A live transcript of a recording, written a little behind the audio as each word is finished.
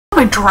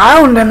probably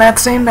drowned in that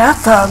same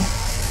bathtub.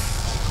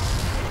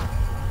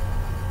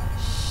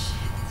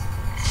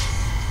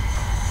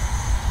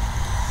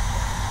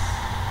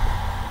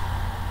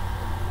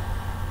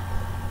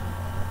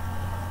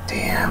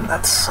 Damn,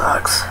 that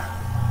sucks.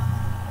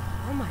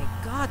 Oh my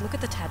god, look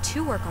at the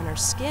tattoo work on her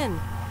skin.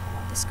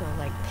 This girl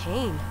liked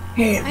pain.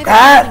 Hey, I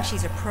that... think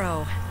she's a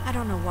pro. I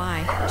don't know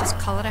why. Just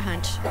call it a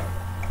hunch.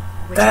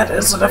 That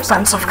is an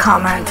offensive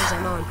comment.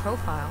 MO and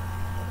profile.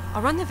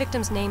 I'll run the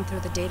victim's name through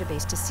the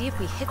database to see if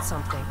we hit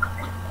something.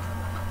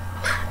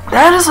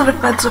 That is an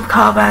offensive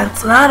comment.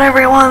 Not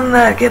everyone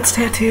that gets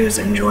tattoos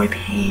enjoy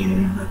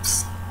pain.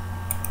 That's...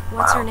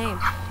 What's her name?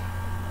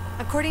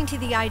 According to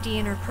the ID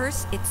in her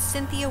purse, it's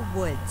Cynthia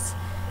Woods.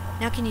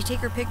 Now, can you take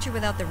her picture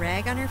without the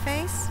rag on her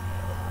face?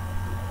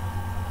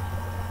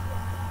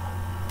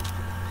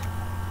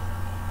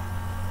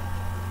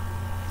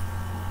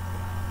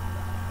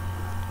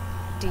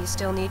 Do you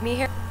still need me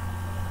here?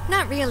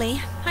 Not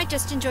really. I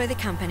just enjoy the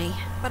company,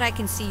 but I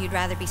can see you'd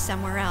rather be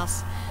somewhere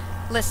else.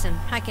 Listen,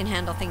 I can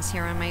handle things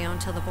here on my own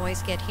till the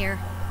boys get here.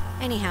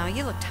 Anyhow,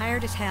 you look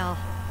tired as hell.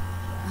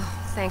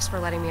 Oh, thanks for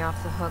letting me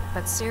off the hook,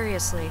 but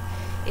seriously,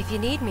 if you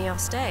need me, I'll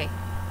stay.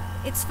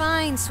 It's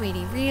fine,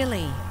 sweetie,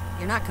 really.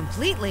 You're not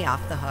completely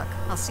off the hook.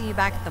 I'll see you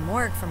back at the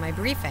morgue for my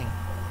briefing.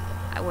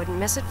 I wouldn't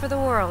miss it for the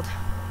world.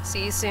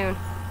 See you soon.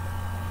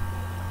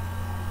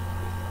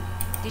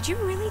 Did you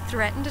really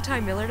threaten to tie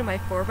Miller to my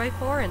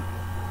 4x4 and...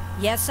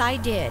 Yes, I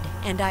did,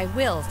 and I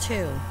will,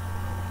 too.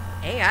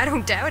 Hey, I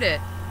don't doubt it.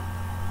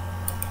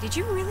 Did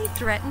you really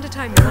threaten to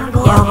tie Miller to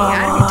Blah, my... blah,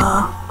 Hey, I don't...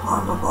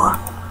 blah, blah, blah.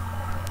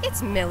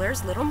 It's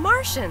Miller's Little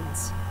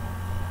Martians.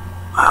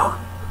 Wow.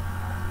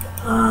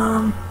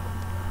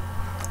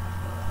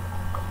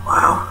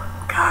 Wow.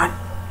 God.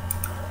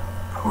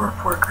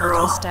 Poor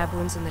girl. Stab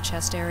wounds in the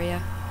chest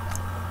area.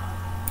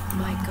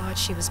 My God,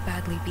 she was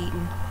badly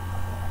beaten.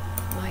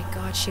 My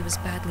God, she was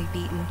badly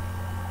beaten.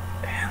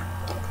 Damn.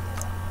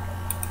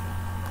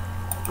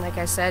 Like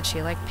I said,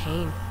 she liked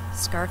pain.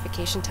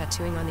 Scarification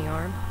tattooing on the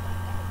arm.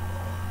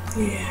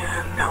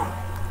 Yeah, no.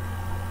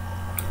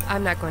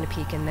 I'm not going to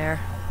peek in there.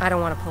 I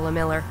don't want to pull a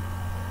Miller.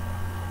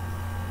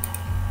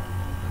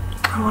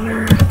 I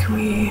wonder, can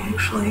we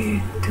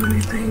actually do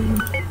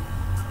anything?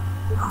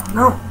 Oh,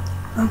 no.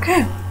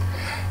 Okay.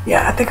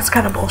 Yeah, I think it's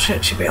kind of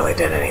bullshit she barely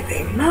did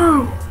anything.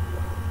 No!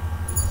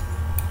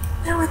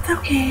 No, it's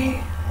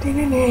okay.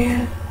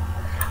 Da-da-da.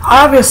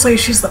 Obviously,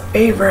 she's the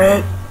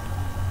favorite.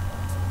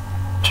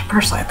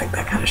 Personally, I think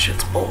that kind of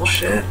shit's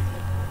bullshit.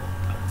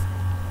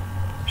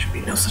 Should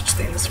be no such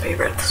thing as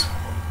favorites.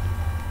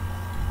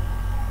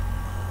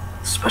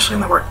 Especially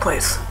in the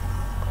workplace.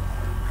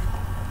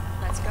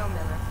 Let's go,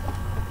 Miller.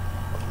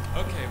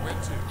 Okay, where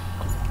to?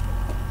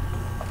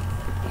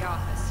 The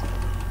office.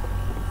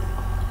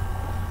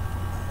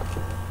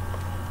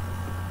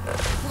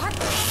 What?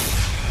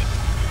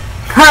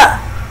 Ha!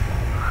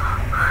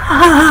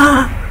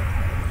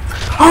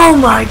 Oh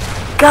my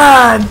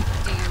god!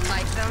 Do you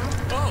like them?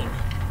 Oh,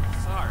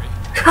 sorry.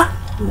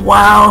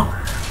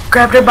 Wow.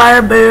 Grabbed her by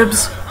her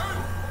boobs.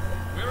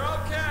 We're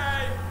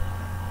okay.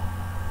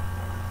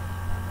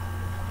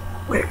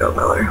 Way to go,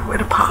 Miller. Way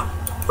to pop.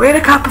 Way to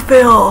cop a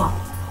fill.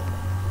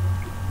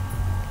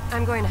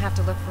 I'm going to have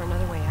to look for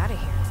another way out of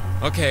here.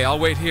 Okay, I'll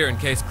wait here in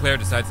case Claire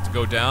decides to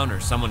go down or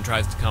someone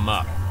tries to come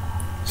up.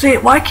 See,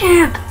 why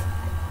can't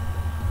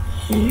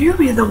you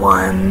be the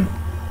one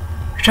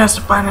who tries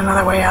to find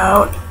another way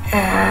out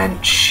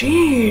and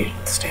she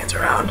stands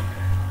around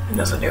and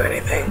doesn't do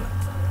anything?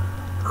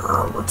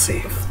 Let's see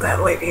if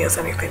that lady has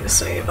anything to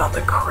say about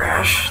the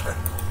crash that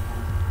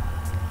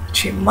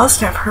she must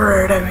have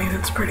heard. I mean,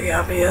 it's pretty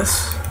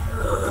obvious.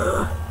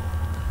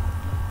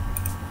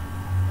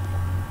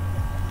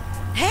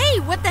 Hey,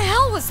 what the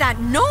hell was that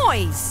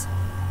noise?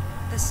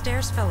 The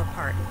stairs fell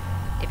apart.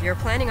 If you're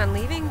planning on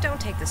leaving, don't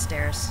take the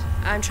stairs.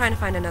 I'm trying to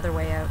find another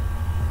way out.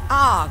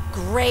 Ah,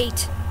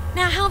 great.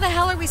 Now how the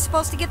hell are we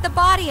supposed to get the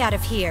body out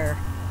of here?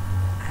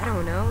 I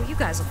don't know. You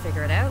guys will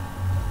figure it out.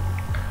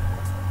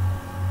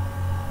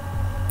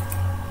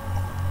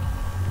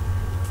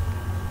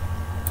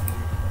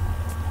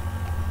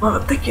 Well,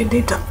 I think you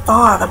need to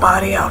thaw the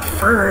body out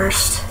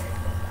first.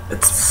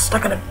 It's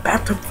stuck in a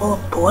bathtub full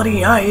of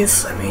bloody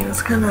ice. I mean,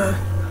 it's kind of...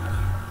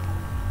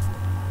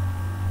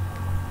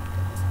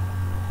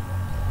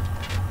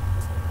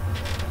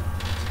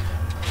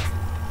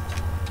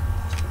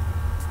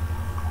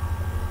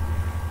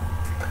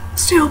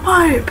 Steel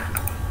pipe!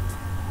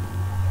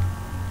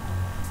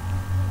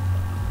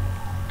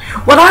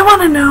 What I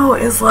want to know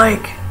is,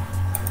 like,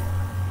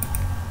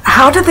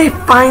 how did they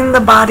find the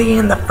body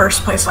in the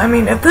first place? I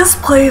mean, if this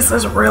place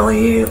is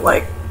really,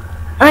 like...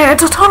 I mean,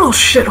 it's a total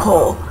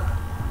shithole.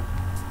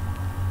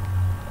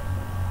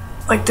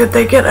 Like, did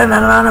they get an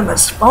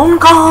anonymous phone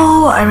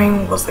call? I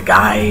mean, was the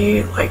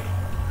guy, like,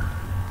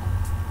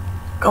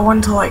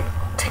 going to, like,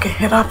 take a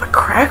hit off a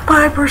crack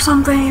pipe or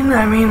something?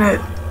 I mean, I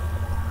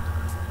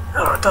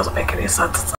don't know, it doesn't make any sense.